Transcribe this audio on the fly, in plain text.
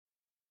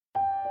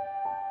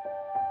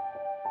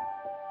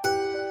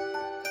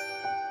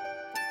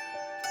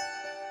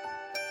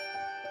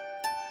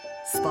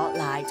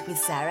Spotlight with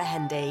Sarah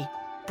Hendy.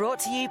 Brought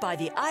to you by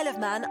the Isle of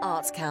Man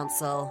Arts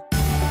Council.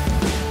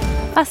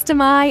 Pastor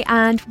Mai,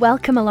 and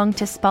welcome along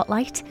to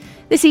Spotlight.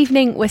 This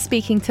evening we're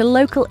speaking to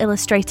local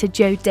illustrator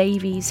Joe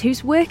Davies,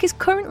 whose work is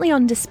currently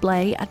on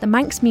display at the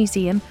Manx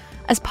Museum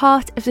as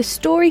part of the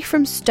Story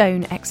from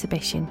Stone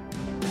exhibition.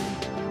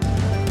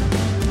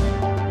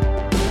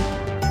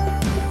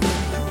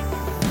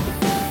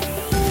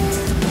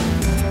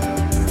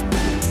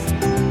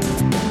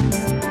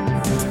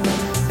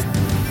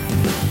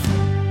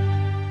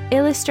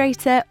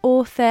 Illustrator,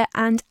 author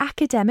and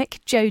academic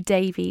Joe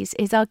Davies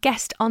is our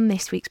guest on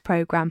this week's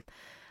programme.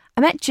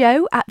 I met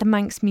Joe at the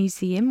Manx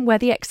Museum, where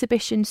the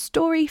exhibition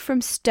Story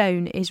from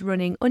Stone is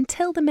running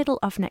until the middle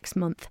of next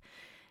month.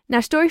 Now,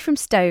 Story from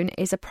Stone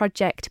is a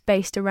project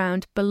based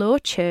around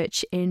Ballore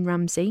Church in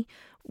Ramsey,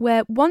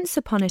 where once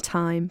upon a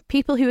time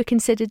people who were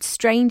considered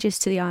strangers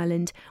to the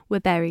island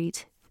were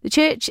buried. The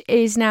church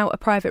is now a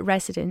private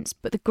residence,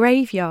 but the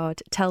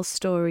graveyard tells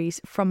stories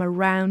from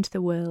around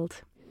the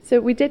world. So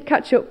we did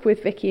catch up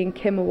with Vicky and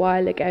Kim a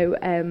while ago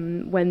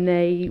when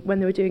they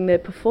were doing the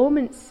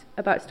performance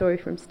about Story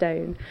from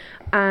Stone,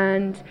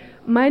 and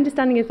my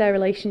understanding of their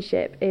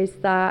relationship is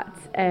that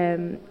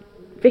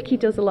Vicky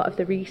does a lot of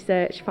the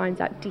research, finds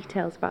out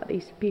details about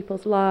these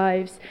people's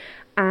lives,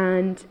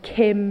 and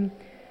Kim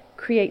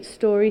creates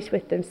stories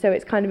with them. So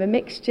it's kind of a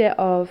mixture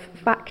of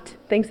fact,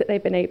 things that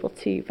they've been able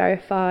to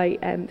verify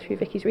through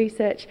Vicky's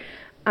research,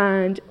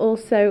 and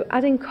also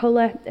adding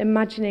colour,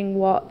 imagining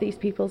what these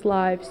people's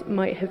lives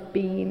might have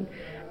been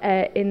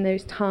in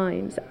those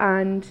times.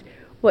 And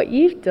what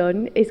you've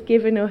done is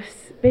given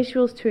us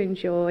visuals to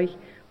enjoy,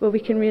 where we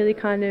can really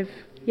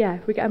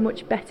we get a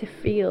much better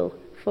feel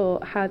for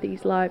how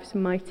these lives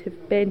might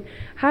have been.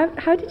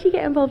 How did you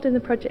get involved in the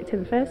project in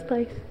the first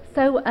place?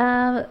 So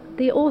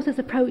the authors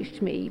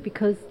approached me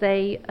because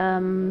they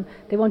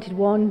wanted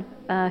one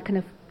kind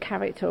of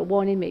character or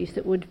one image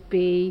that would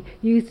be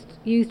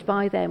used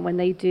by them when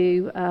they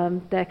do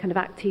their kind of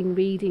acting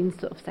reading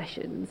sort of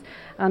sessions,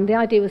 and the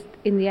idea was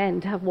in the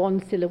end to have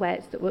one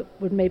silhouette that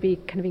would maybe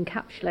kind of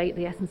encapsulate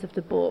the essence of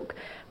the book.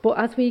 But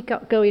as we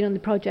got going on the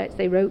project,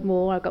 they wrote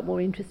more, I got more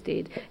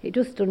interested, it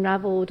just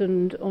unravelled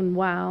and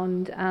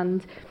unwound,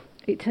 and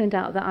it turned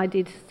out that I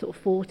did sort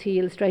of 40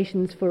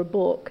 illustrations for a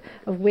book,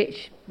 of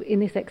which in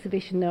this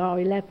exhibition there are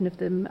 11 of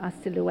them as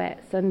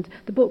silhouettes, and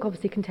the book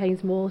obviously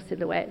contains more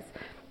silhouettes.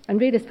 And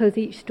really, I suppose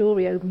each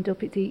story opened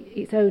up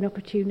its own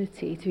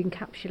opportunity to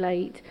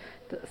encapsulate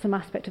some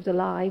aspect of the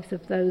lives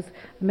of those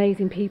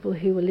amazing people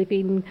who were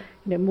living,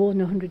 more than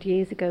 100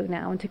 years ago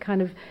now, and to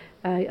kind of,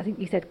 I think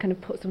you said, kind of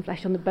put some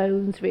flesh on the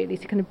bones, really,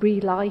 to kind of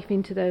breathe life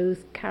into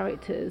those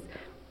characters.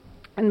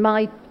 And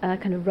my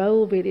kind of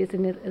role, really, as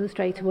an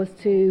illustrator was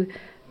to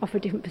offer a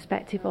different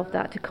perspective of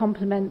that, to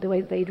complement the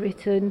way that they'd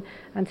written,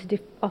 and to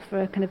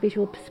offer a kind of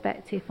visual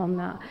perspective on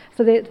that.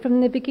 So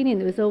from the beginning,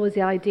 there was always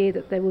the idea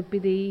that there would be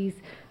these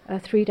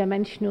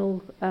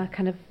three-dimensional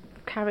kind of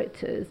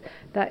characters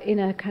that in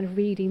a kind of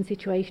reading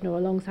situation or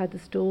alongside the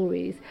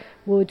stories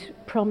would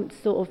prompt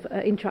sort of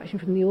interaction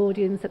from the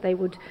audience, that they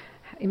would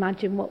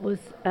imagine what was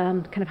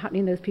kind of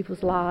happening in those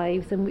people's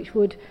lives, and which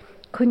would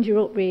conjure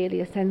up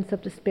really a sense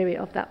of the spirit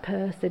of that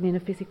person in a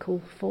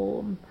physical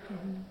form.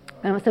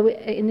 Mm-hmm. So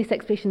in this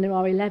exhibition there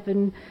are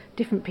 11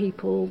 different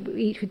people,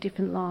 each with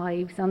different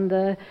lives, and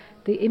the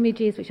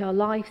images, which are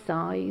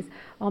life-size,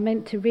 are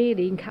meant to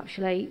really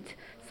encapsulate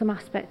some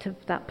aspect of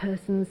that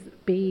person's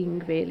being,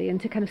 really,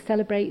 and to kind of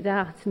celebrate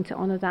that and to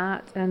honour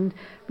that. And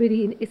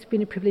really it's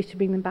been a privilege to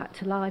bring them back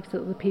to life so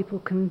that the people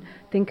can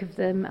think of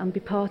them and be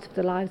part of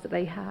the lives that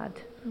they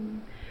had.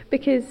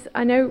 Because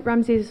I know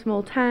Ramsey is a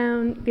small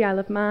town, the Isle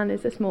of Man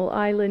is a small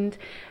island.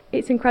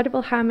 It's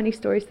incredible how many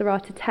stories there are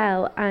to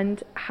tell,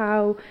 and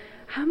how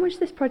much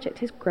this project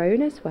has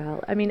grown as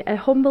well. I mean, a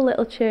humble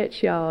little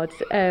churchyard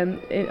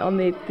on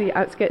the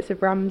outskirts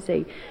of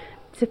Ramsey.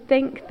 To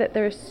think that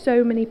there are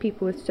so many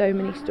people with so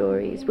many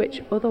stories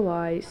which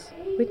otherwise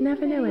we'd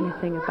never know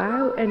anything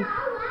about, and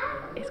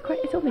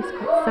it's almost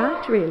quite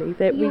sad, really,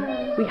 that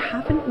we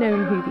haven't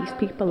known who these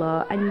people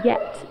are, and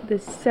yet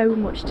there's so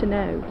much to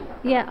know.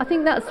 Yeah, I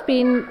think that's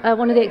been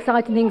one of the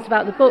exciting things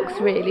about the books,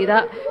 really,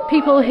 that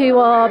people who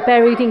are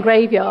buried in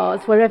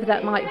graveyards, wherever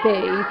that might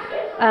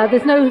be,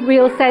 there's no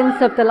real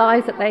sense of the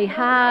lives that they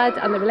had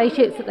and the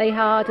relationships that they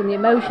had and the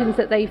emotions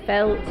that they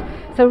felt.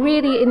 So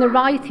really in the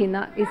writing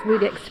that is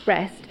really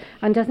expressed,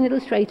 and as an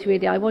illustrator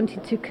really I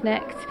wanted to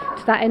connect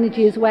to that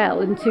energy as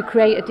well and to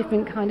create a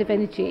different kind of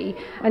energy.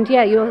 And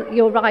yeah,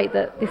 you're right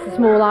that this is a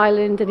small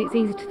island and it's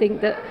easy to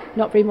think that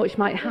not very much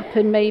might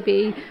happen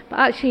maybe, but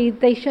actually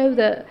they show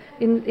that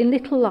in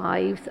little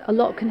lives a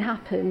lot can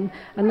happen,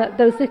 and that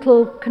those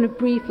little kind of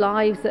brief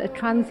lives that are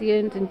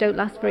transient and don't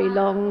last very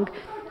long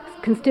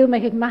can still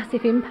make a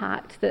massive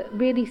impact that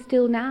really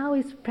still now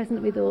is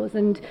present with us.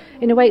 And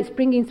in a way it's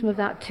bringing some of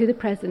that to the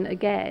present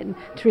again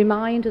to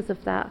remind us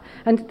of that,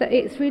 and that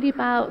it's really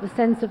about the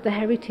sense of the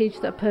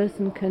heritage that a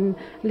person can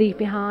leave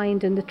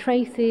behind and the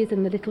traces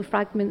and the little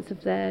fragments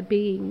of their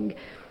being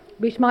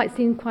which might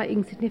seem quite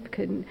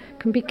insignificant,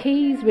 can be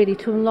keys really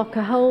to unlock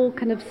a whole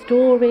kind of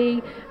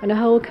story and a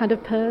whole kind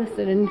of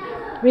person. And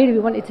really we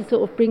wanted to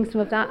sort of bring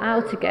some of that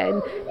out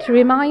again, to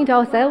remind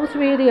ourselves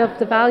really of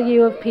the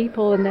value of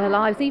people and their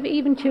lives,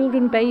 even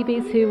children,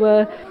 babies who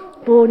were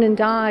born and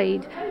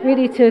died,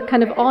 really to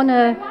kind of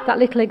honour that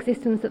little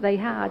existence that they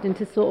had, and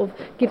to sort of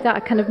give that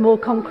a kind of more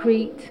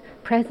concrete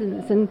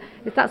presence. And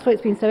that's why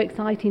it's been so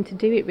exciting to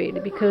do it, really,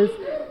 because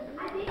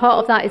part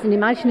of that is an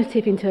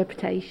imaginative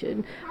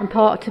interpretation, and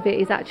part of it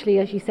is actually,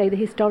 as you say, the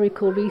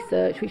historical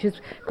research, which has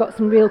got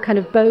some real kind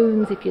of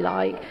bones, if you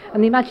like,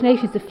 and the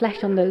imagination is the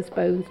flesh on those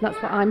bones, and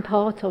that's what I'm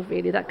part of,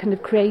 really, that kind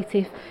of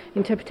creative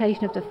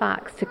interpretation of the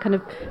facts, to kind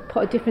of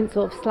put a different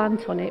sort of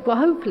slant on it. But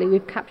hopefully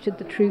we've captured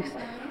the truth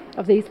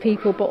of these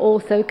people, but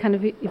also kind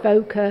of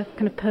evoke a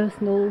kind of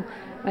personal,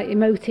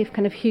 emotive,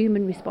 kind of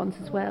human response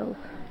as well.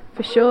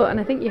 For sure, and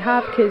I think you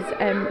have, because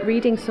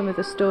reading some of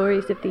the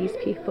stories of these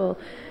people,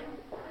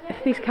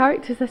 these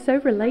characters are so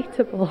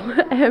relatable.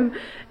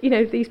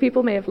 These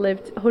people may have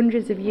lived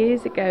hundreds of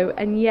years ago,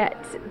 and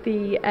yet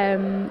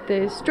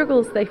the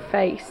struggles they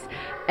face,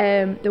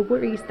 the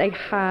worries they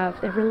have,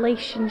 their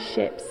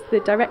relationships, the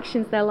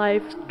directions their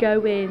lives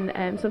go in,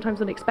 sometimes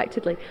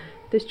unexpectedly,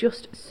 there's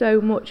just so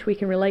much we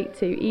can relate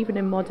to, even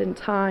in modern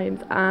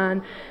times.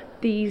 And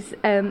these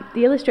the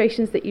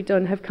illustrations that you've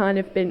done have kind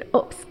of been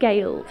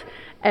upscaled.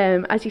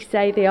 As you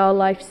say, they are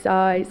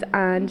life-size,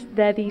 and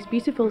they're these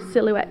beautiful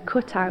silhouette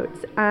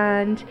cutouts,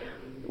 and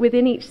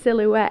within each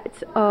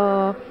silhouette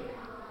are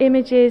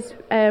images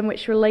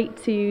which relate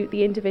to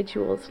the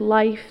individual's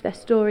life, their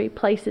story,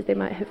 places they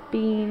might have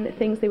been,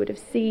 things they would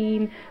have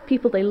seen,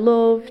 people they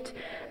loved.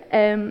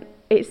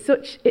 It's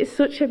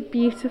such a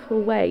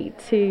beautiful way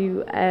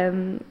to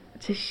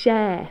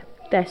share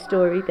their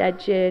story, their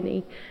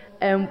journey,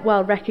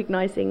 while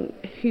recognising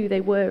who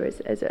they were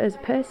as a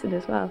person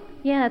as well.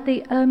 Yeah,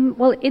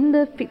 well, in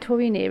the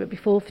Victorian era,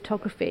 before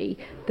photography,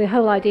 the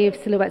whole idea of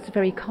silhouettes was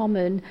very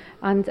common,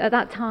 and at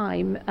that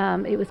time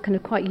it was kind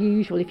of quite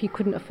usual, if you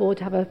couldn't afford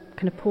to have a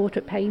kind of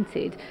portrait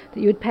painted,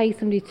 that you would pay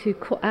somebody to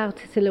cut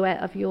out a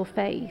silhouette of your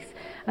face,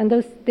 and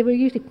they were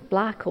usually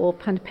black or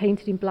kind of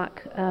painted in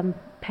black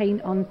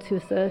paint onto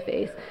a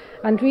surface.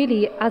 And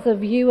really, as a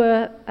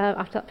viewer,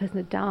 after that person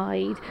had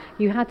died,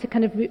 you had to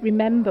kind of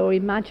remember or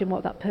imagine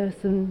what that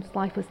person's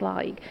life was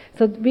like.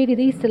 So really,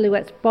 these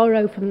silhouettes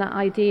borrow from that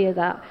idea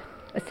that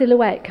a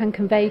silhouette can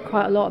convey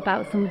quite a lot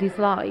about somebody's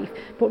life,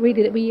 but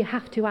really that we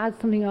have to add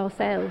something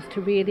ourselves to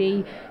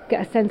really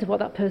get a sense of what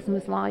that person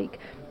was like.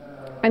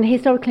 And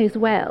historically as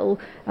well,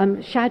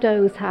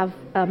 shadows have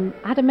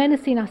had a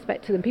menacing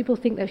aspect to them. People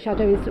think that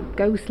shadow is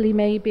ghostly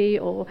maybe,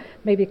 or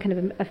maybe kind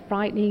of a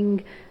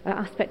frightening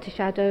aspect to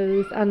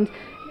shadows. And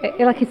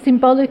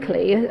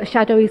symbolically, a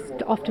shadow is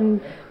often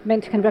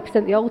meant to kind of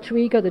represent the alter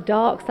ego, the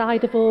dark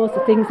side of us,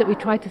 the things that we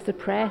try to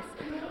suppress.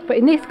 But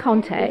in this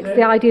context,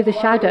 the idea of the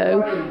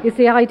shadow is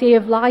the idea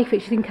of life,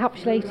 which is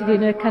encapsulated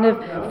in a kind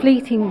of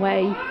fleeting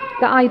way.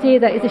 The idea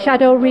that, is the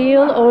shadow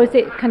real, or is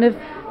it kind of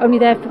only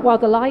there while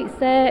the light's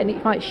there, and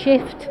it might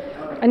shift?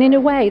 And in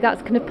a way,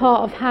 that's kind of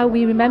part of how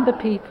we remember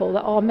people,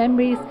 that our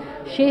memories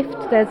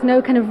shift. There's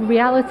no kind of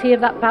reality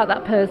about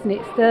that person.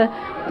 It's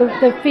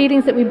the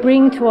feelings that we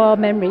bring to our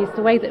memories,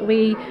 the way that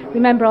we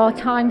remember our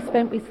time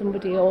spent with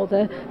somebody, or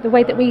the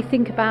way that we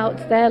think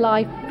about their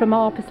life from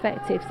our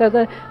perspective. So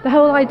the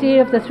whole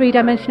idea of the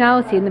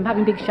three-dimensionality and them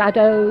having big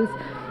shadows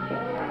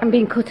and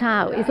being cut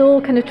out is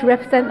all kind of to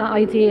represent that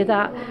idea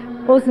that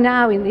us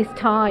now in this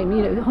time,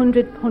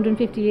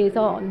 150 years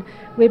on,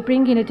 we're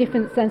bringing a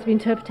different sense of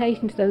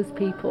interpretation to those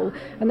people,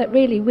 and that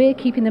really we're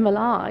keeping them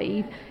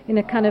alive in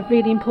a kind of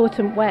really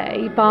important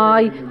way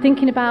by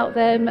thinking about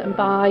them and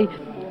by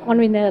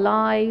honouring their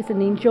lives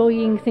and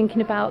enjoying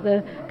thinking about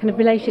the kind of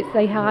relationships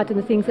they had and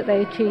the things that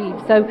they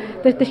achieved. So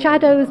the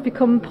shadows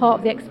become part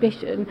of the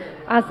exhibition,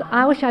 as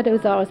our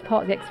shadows are as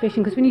part of the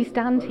exhibition, because when you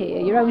stand here,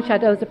 your own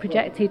shadows are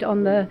projected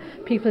on the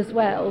people as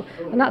well,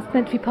 and that's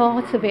meant to be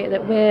part of it,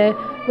 that we're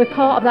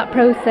part of that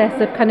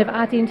process of kind of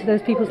adding to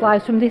those people's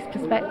lives from this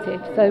perspective.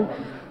 So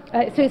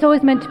it's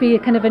always meant to be a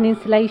kind of an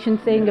installation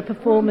thing, a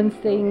performance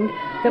thing,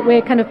 that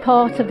we're kind of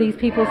part of these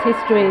people's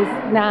histories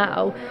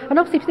now. And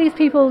obviously for these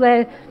people,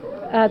 they're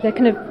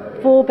kind of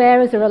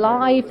forebearers are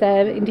alive,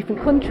 they're in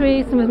different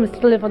countries, some of them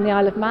still live on the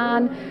Isle of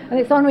Man, and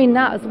it's honouring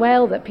that as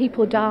well, that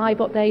people die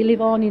but they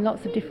live on in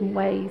lots of different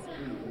ways.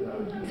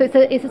 So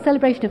it's a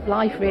celebration of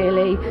life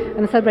really,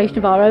 and a celebration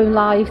of our own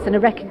lives, and a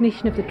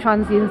recognition of the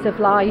transience of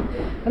life,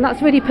 and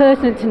that's really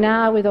pertinent to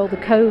now with all the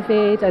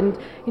COVID, and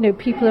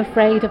people are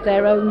afraid of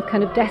their own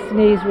kind of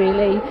destinies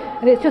really,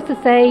 and it's just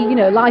to say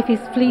life is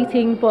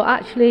fleeting, but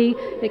actually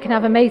it can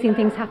have amazing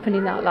things happen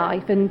in that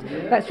life, and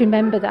let's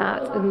remember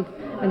that, and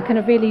kind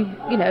of really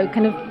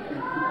kind of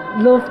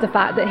love the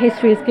fact that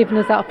history has given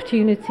us that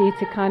opportunity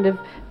to kind of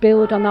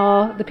build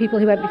on the people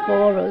who went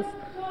before us.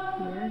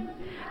 Yeah,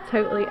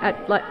 totally.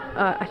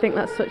 I think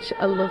that's such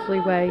a lovely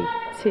way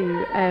to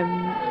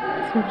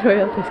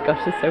enjoy all this.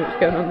 Gosh, there's so much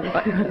going on in the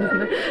background,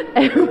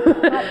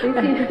 isn't there?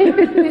 I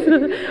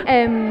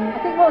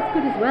think what's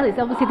good as well is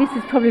obviously this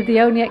is probably the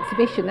only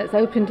exhibition that's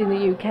opened in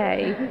the UK,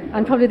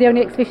 and probably the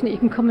only exhibition that you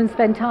can come and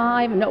spend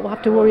time and not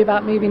have to worry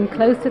about moving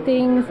close to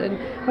things. And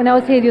when I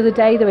was here the other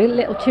day, there were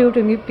little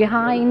children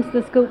behind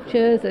the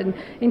sculptures and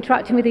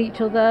interacting with each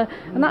other,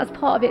 and that's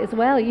part of it as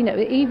well.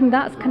 Even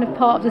that's kind of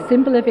part of the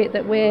symbol of it,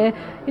 that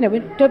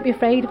don't be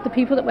afraid of the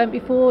people that went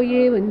before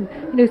you, and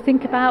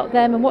think about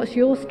them, and what's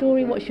your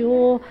story,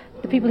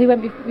 the people who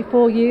went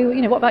before you,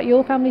 what about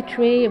your family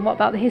tree, and what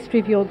about the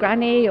history of your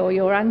granny or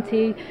your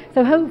auntie.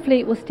 So hopefully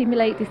it will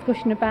stimulate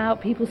discussion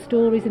about people's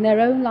stories in their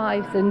own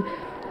lives, and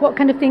what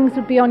kind of things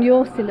would be on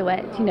your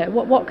silhouette,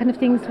 what kind of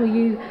things will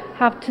you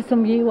have to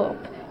sum you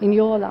up in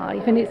your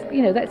life. And it's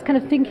that's kind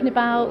of thinking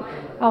about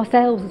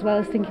ourselves as well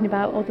as thinking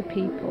about other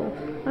people.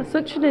 That's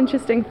such an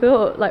interesting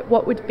thought, like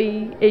what would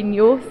be in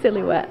your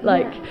silhouette,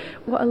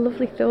 What a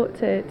lovely thought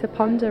to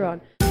ponder on.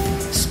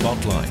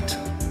 Spotlight,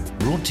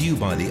 brought to you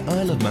by the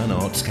Isle of Man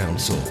Arts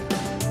Council.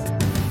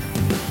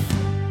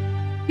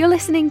 You're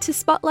listening to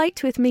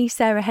Spotlight with me,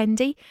 Sarah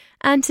Hendy,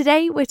 and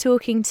today we're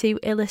talking to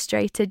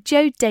illustrator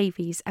Jo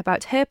Davies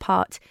about her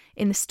part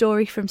in the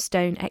Story from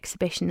Stone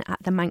exhibition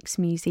at the Manx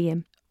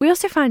Museum. We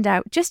also find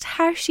out just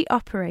how she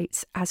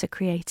operates as a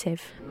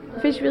creative.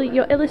 Visually,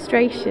 your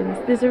illustrations,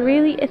 there's a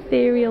really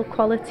ethereal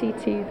quality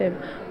to them.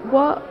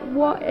 What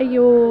are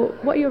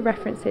your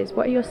references?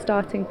 What are your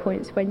starting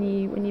points when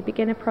you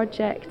begin a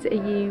project? Are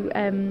you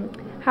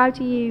how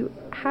do you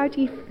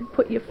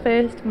put your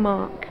first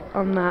mark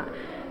on that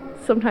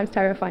sometimes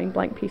terrifying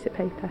blank piece of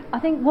paper? I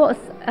think what's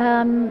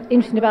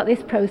interesting about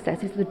this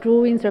process is the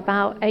drawings are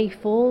about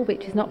A4,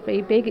 which is not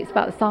very big. It's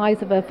about the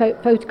size of a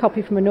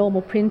photocopy from a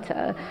normal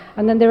printer,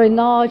 and then they're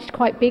enlarged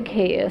quite big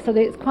here, so that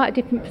it's quite a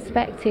different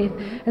perspective.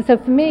 And so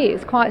for me,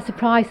 it's quite a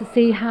surprise to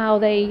see how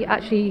they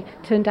actually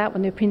turned out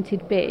when they're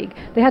printed big.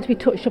 They had to be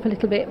touched up a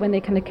little bit when they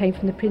kind of came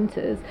from the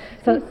printers.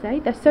 So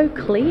they're so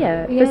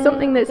clear for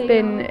something that's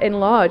been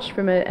enlarged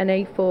from an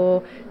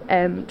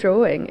A4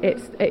 drawing.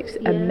 It's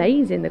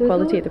amazing the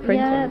quality of the printing.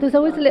 Yeah, there's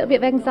always a little bit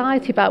of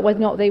anxiety about whether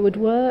or not they would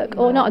work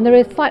or not, and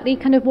they're slightly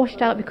kind of washed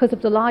out because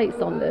of the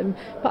lights on them.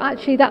 But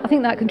actually, I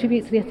think that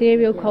contributes to the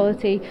ethereal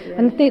quality.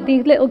 And the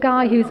little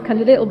guy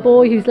little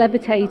boy who's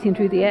levitating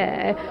through the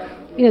air,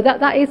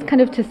 that is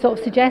kind of to sort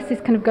of suggest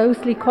this kind of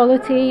ghostly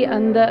quality,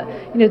 and that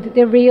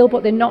they're real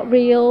but they're not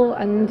real,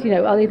 and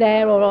are they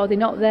there or are they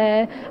not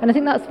there? And I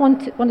think that's one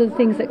of the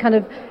things that kind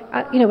of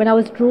when I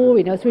was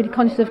drawing, I was really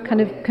conscious of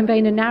kind of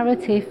conveying a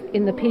narrative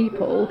in the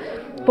people,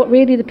 but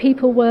really the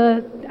people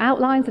were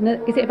outlines. And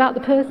is it about the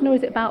person or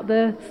is it about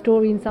the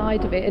story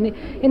inside of it? And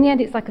in the end,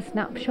 it's like a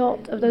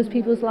snapshot of those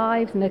people's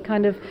lives, and they're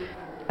kind of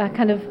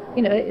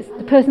it's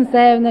the person's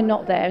there and they're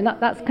not there. And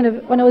that's kind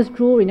of, when I was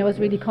drawing, I was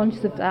really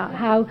conscious of that,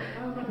 how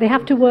they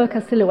have to work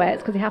as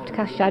silhouettes because they have to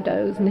cast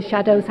shadows, and the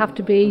shadows have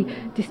to be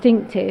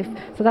distinctive.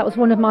 So that was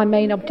one of my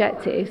main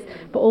objectives,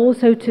 but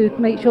also to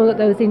make sure that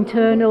those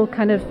internal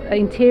kind of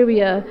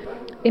interior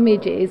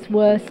images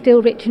were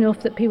still rich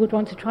enough that people would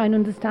want to try and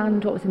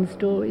understand what was in the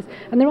stories.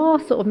 And there are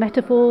sort of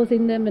metaphors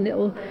in them and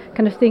little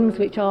kind of things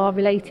which are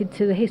related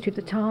to the history of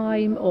the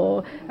time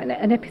or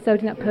an episode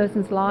in that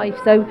person's life.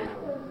 So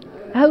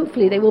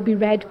hopefully they will be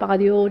read by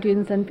the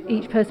audience, and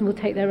each person will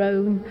take their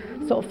own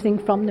sort of thing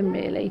from them,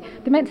 really.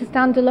 They're meant to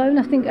stand alone.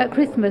 I think at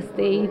Christmas,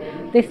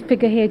 this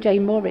figure here,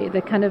 Jane Murray,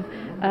 the kind of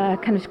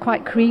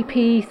quite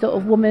creepy sort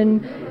of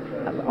woman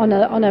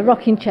on a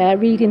rocking chair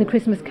reading the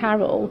Christmas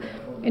Carol,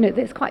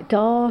 it's quite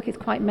dark, it's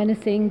quite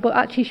menacing, but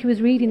actually she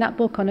was reading that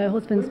book on her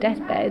husband's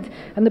deathbed,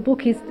 and the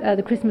book is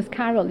the Christmas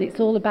Carol. It's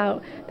all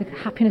about the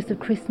happiness of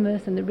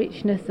Christmas and the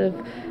richness of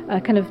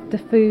kind of the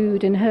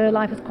food, and her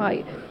life was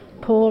quite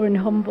poor and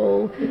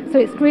humble. So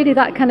it's really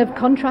that kind of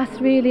contrast,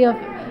 really, of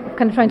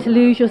kind of trying to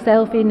lose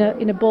yourself in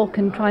a book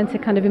and trying to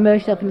kind of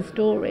immerse yourself in a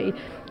story,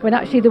 when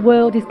actually the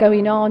world is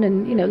going on,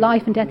 and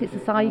life and death is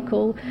a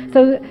cycle.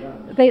 So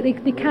they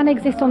can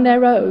exist on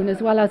their own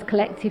as well as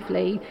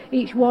collectively.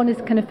 Each one is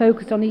kind of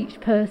focused on each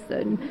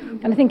person,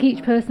 and I think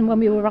each person, when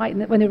they were writing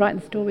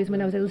the stories,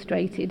 when I was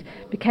illustrated,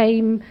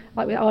 became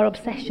like our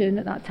obsession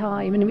at that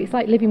time. And it's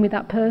like living with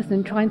that person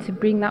and trying to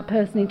bring that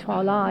person into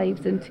our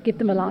lives and to give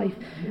them a life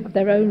of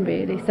their own,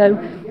 really. So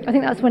I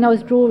think that's when I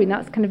was drawing,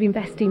 that's kind of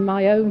investing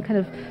my own kind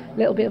of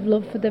little bit of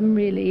love for them,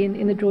 really,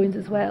 in the drawings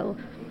as well.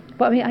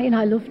 But I mean,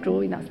 I love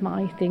drawing, that's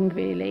my thing,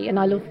 really, and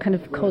I love kind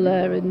of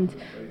colour, and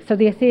so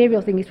the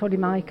ethereal thing is probably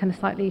my kind of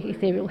slightly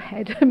ethereal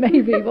head,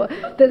 maybe, but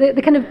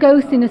the kind of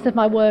ghostiness of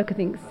my work, I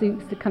think,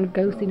 suits the kind of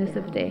ghostiness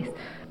of this.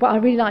 But I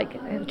really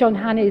like, John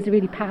Hannay is a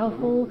really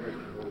powerful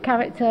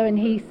character, and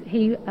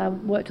he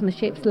worked on the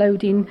ships,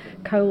 loading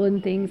coal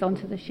and things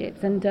onto the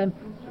ships, and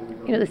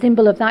the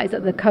symbol of that is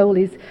that the coal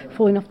is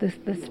falling off the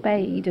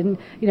spade, and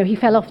he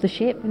fell off the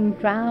ship and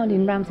drowned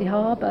in Ramsey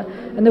Harbour.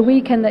 And the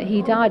weekend that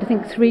he died, I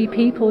think 3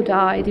 people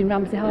died in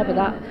Ramsey Harbour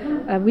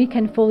that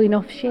weekend, falling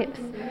off ships.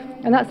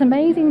 And that's an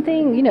amazing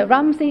thing,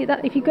 Ramsey.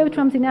 That if you go to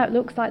Ramsey now, it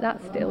looks like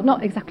that still.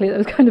 Not exactly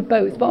those kind of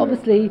boats, but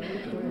obviously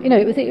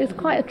it was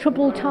quite a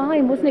troubled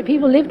time, wasn't it?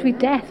 People lived with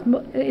death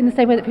in the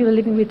same way that people are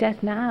living with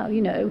death now.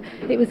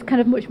 It was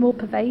kind of much more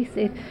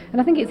pervasive.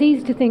 And I think it's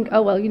easy to think,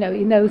 oh well,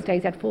 in those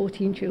days you had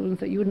 14 children,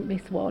 so you wouldn't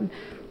miss one.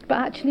 But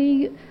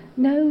actually,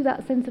 no,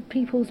 that sense of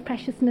people's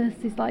preciousness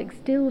is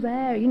still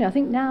there. I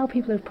think now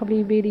people are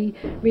probably really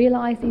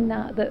realising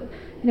that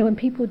when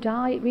people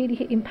die, it really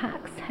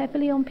impacts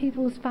heavily on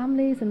people's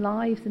families and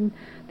lives, and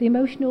the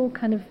emotional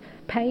kind of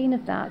pain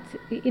of that.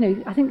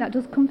 I think that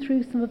does come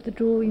through some of the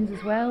drawings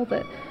as well,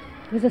 that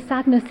there's a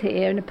sadness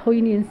here and a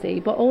poignancy,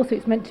 but also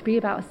it's meant to be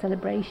about a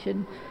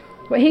celebration.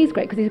 But he's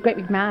great because he's a great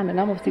big man, and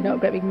I'm obviously not a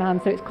great big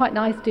man, so it's quite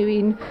nice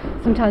doing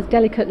sometimes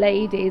delicate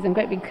ladies and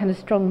great big kind of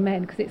strong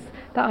men, because it's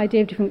that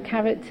idea of different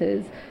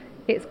characters.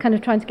 It's kind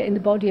of trying to get in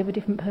the body of a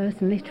different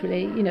person,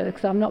 literally,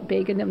 because I'm not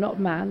big and I'm not a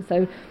man,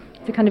 so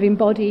to kind of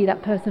embody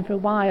that person for a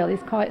while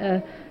is quite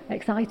a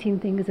exciting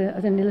thing as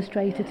an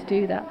illustrator to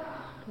do that.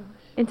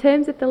 In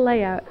terms of the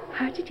layout,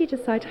 how did you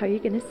decide how you're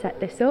going to set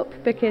this up?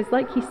 Because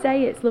like you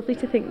say, it's lovely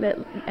to think that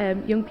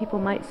young people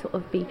might sort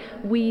of be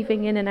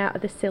weaving in and out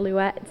of the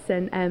silhouettes,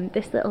 and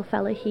this little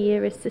fella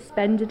here is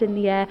suspended in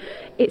the air.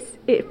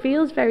 It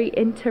feels very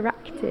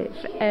interactive.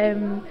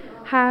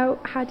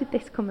 How did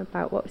this come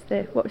about? What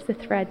was the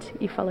thread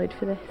you followed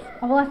for this?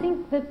 Well, I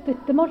think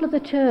the model of the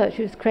church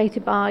was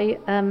created by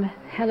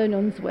Helen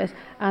Unsworth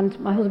and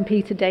my husband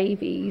Peter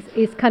Davies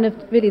is kind of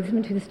really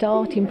meant to be the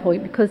starting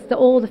point, because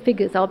all the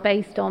figures are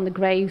based on the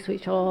graves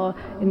which are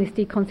in this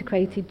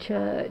deconsecrated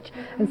church,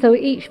 and so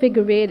each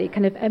figure really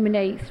kind of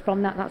emanates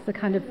from that. That's the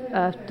kind of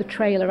the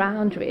trail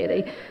around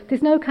really.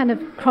 There's no kind of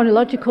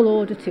chronological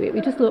order to it.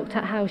 We just looked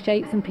at how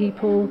shapes and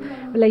people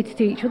related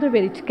to each other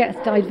really to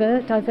get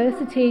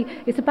diversity.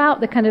 It's about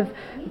the kind of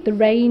the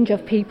range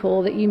of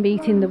people that you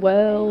meet in the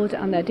world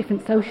and their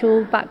different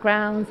social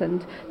backgrounds,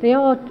 and they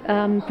are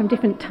from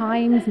different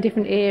times and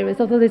different eras,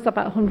 although there's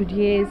about 100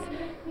 years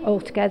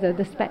altogether,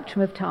 the spectrum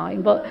of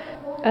time, but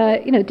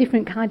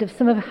different kind of,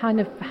 some are kind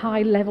of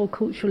high level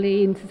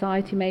culturally in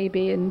society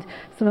maybe, and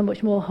some are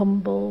much more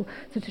humble,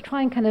 so to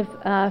try and kind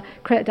of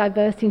create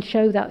diversity and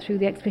show that through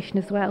the exhibition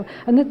as well.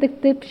 And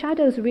the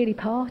shadows are really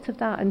part of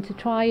that, and to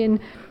try and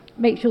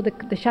make sure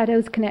the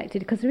shadows connected,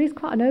 because there is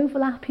quite an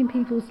overlap in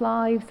people's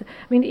lives.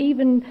 I mean,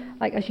 even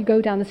like as you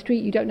go down the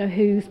street, you don't know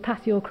whose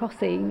path you're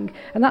crossing,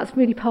 and that's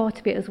really part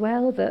of it as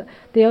well, that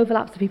the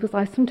overlaps of people's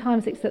lives,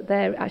 sometimes it's that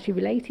they're actually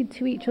related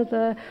to each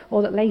other,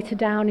 or that later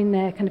down in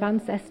their kind of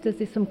ancestors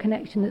there's some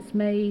connection that's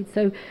made.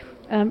 So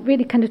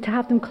really kind of to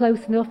have them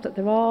close enough that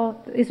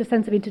there is a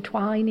sense of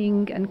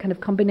intertwining and kind of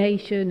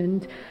combination,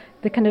 and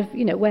the kind of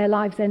where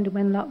lives end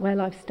and where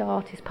lives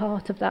start is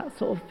part of that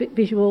sort of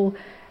visual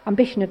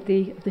ambition of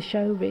the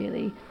show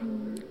really.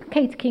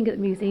 Kate King at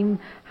the museum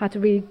had a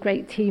really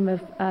great team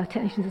of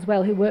technicians as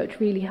well, who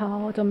worked really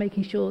hard on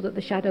making sure that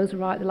the shadows were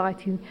right, the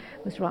lighting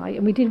was right,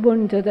 and we did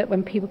wonder that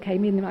when people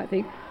came in they might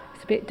think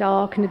it's a bit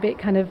dark and a bit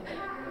kind of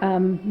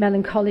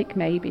melancholic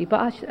maybe, but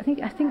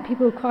actually I think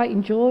people quite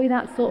enjoy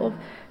that sort of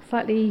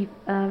slightly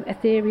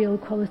ethereal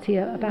quality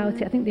about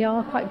it. I think they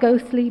are quite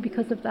ghostly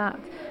because of that,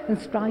 and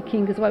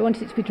striking as well. I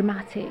wanted it to be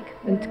dramatic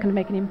and to kind of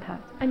make an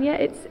impact. And yet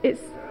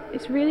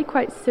it's really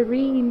quite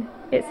serene.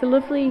 It's a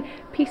lovely,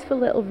 peaceful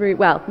little room.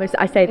 Well,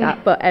 I say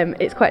that, but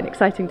it's quite an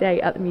exciting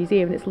day at the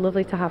museum, and it's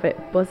lovely to have it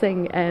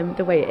buzzing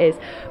the way it is.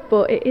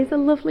 But it is a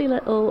lovely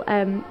little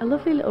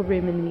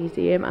room in the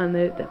museum, and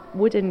the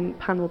wooden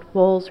panelled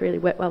walls really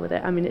work well with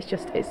it. I mean,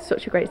 it's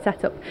such a great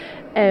setup,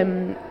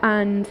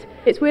 and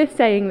it's worth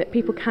saying that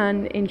people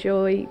can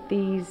enjoy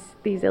these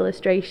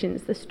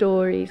illustrations, the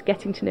stories,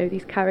 getting to know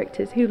these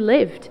characters who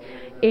lived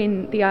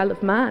in the Isle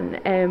of Man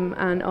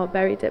and are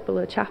buried at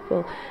Buller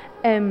Chapel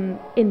in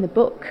the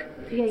book.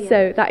 Yeah.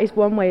 So that is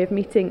one way of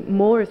meeting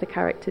more of the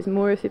characters,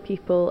 more of the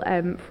people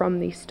from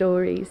these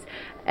stories.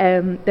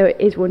 Though it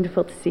is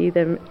wonderful to see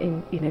them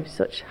in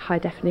such high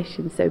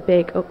definition, so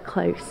big up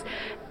close.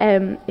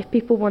 If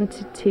people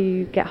wanted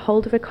to get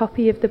hold of a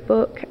copy of the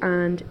book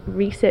and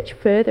research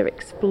further,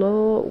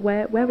 explore,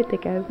 where would they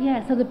go?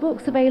 Yeah, so the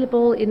book's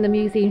available in the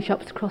museum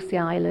shops across the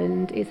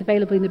island. It's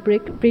available in the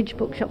Bridge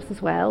bookshops as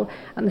well,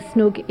 and the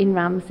Snug in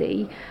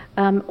Ramsey.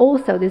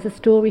 Also, there's a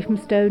Story from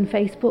Stone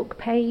Facebook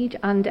page,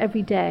 and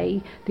every day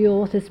the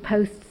authors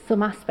post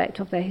some aspect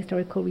of their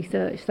historical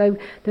research. So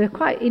there are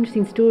quite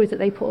interesting stories that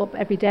they put up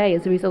every day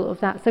as a result of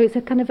that. So it's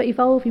a kind of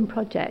evolving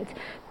project.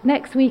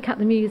 Next week at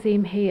the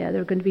museum here,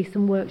 there are going to be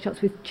some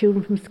workshops with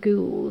children from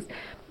schools,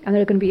 and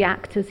there are going to be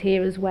actors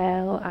here as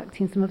well,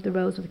 acting some of the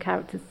roles of the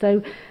characters.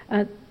 So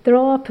there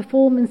are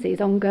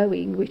performances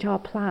ongoing which are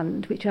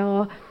planned, which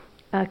are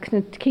kind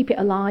of to keep it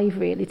alive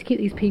really, to keep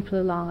these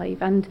people alive.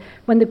 And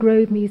when the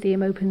Grove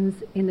Museum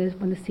opens,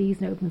 when the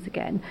season opens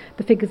again,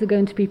 the figures are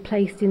going to be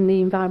placed in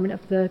the environment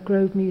of the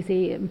Grove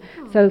Museum,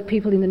 so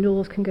people in the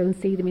north can go and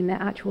see them in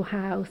their actual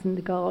house and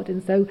the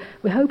garden. So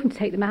we're hoping to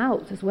take them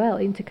out as well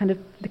into kind of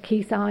the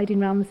quayside in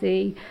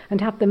Ramsey,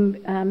 and have them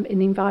in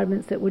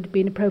environments that would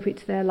be appropriate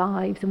to their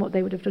lives and what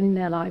they would have done in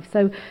their lives.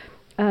 So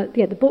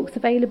the book's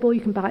available. You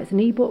can buy it as an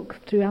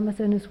ebook through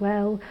Amazon as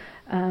well,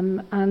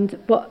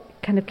 but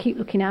kind of keep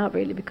looking out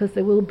really, because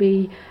there will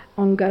be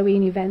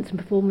ongoing events and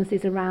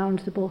performances around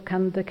the book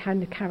and the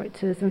kind of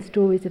characters and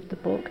stories of the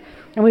book.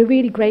 And we're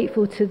really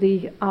grateful to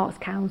the Arts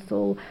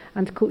Council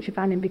and to Culture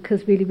Vannin,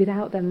 because really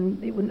without them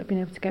it wouldn't have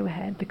been able to go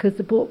ahead, because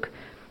the book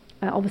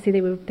obviously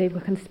they were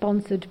kind of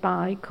sponsored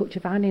by Culture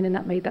Vannin, and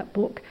that made that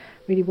book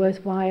really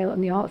worthwhile.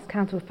 And the Arts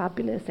Council were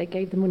fabulous. They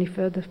gave the money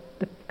for the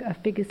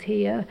figures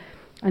here.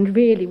 And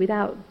really,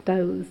 without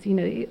those,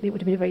 it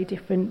would have been a very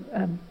different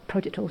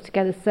project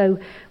altogether. So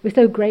we're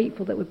so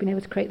grateful that we've been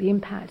able to create the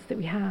impact that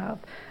we have.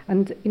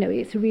 And,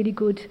 it's a really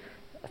good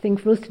thing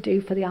for us to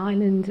do for the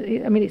island.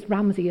 It's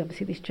Ramsey,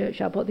 obviously, this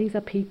churchyard, but these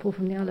are people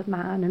from the Isle of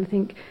Man. And I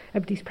think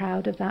everybody's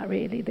proud of that,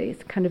 really. That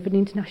it's kind of an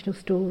international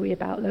story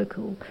about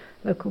local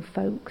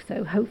folk.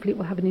 So hopefully it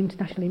will have an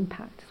international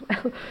impact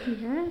as well.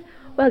 Yeah.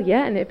 Well,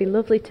 yeah, and it'd be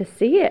lovely to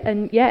see it.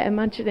 And yeah,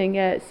 imagining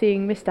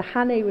seeing Mr.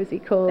 Hannay, was he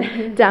called,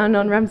 down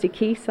on Ramsey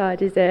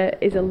Quayside is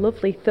a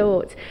lovely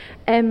thought.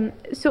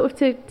 Sort of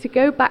to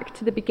go back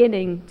to the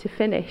beginning to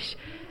finish,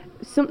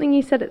 something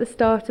you said at the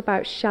start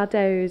about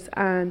shadows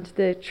and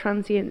the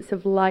transience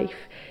of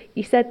life.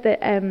 You said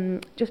that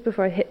just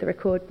before I hit the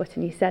record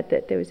button, you said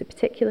that there was a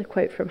particular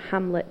quote from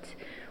Hamlet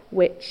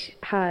which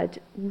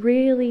had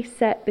really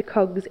set the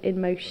cogs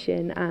in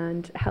motion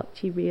and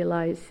helped you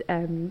realise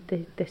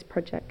this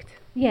project.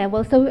 Yeah,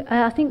 well, so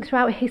I think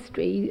throughout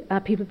history,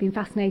 people have been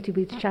fascinated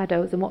with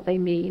shadows and what they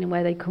mean and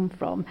where they come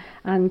from.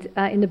 And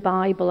in the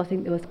Bible, I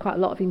think there was quite a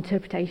lot of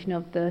interpretation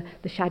of the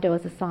shadow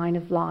as a sign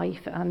of life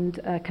and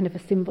kind of a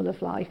symbol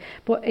of life.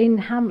 But in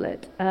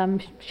Hamlet,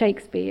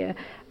 Shakespeare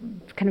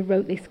kind of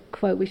wrote this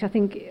quote, which I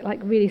think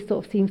really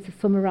sort of seems to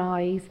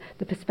summarise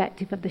the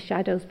perspective of the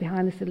shadows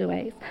behind the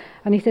silhouettes.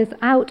 And he says,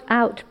 "Out,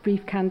 out,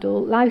 brief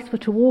candle, life's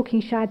but a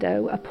walking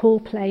shadow, a poor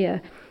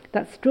player,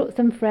 that struts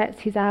and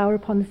frets his hour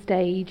upon the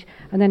stage,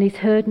 and then is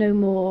heard no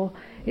more.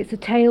 It's a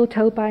tale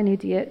told by an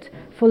idiot,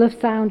 full of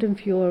sound and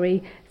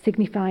fury,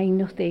 signifying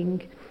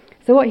nothing."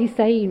 So what he's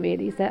saying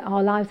really is that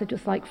our lives are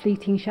just like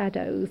fleeting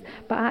shadows,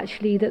 but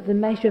actually that the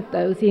measure of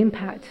those, the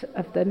impact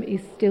of them, is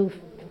still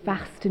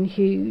vast and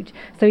huge.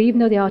 So even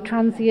though they are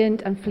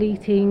transient and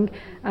fleeting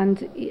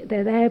and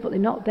they're there but they're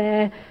not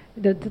there,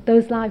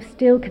 those lives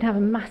still can have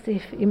a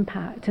massive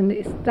impact, and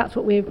that's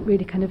what we're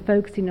really kind of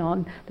focusing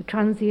on, the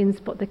transience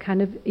but the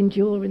kind of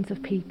endurance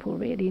of people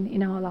really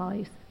in our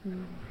lives.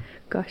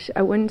 Gosh,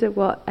 I wonder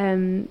what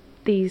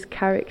these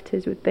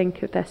characters would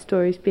think of their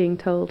stories being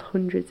told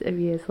hundreds of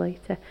years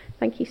later.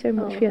 Thank you so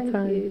much for your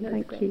time.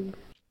 Thank you.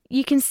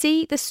 You can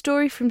see the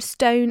Story from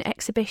Stone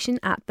exhibition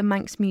at the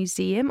Manx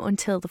Museum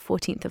until the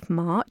 14th of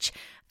March.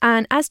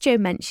 And as Jo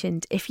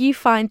mentioned, if you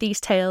find these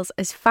tales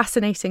as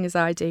fascinating as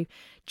I do,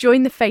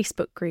 join the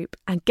Facebook group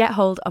and get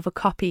hold of a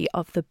copy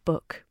of the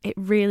book. It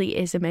really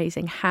is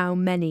amazing how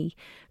many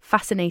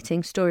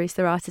fascinating stories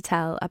there are to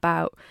tell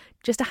about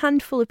just a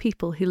handful of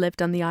people who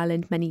lived on the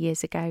island many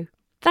years ago.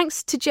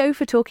 Thanks to Jo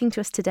for talking to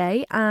us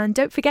today, and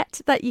don't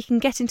forget that you can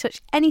get in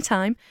touch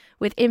anytime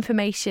with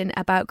information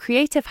about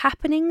creative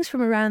happenings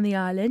from around the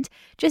island.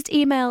 Just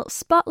email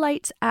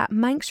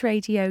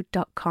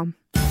spotlight@manxradio.com.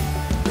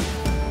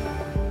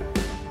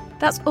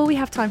 That's all we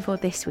have time for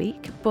this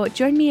week, but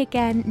join me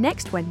again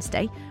next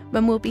Wednesday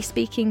when we'll be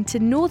speaking to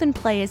Northern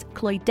players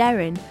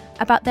Clwyderin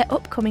about their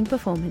upcoming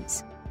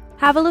performance.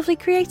 Have a lovely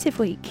creative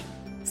week.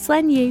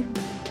 Slán you.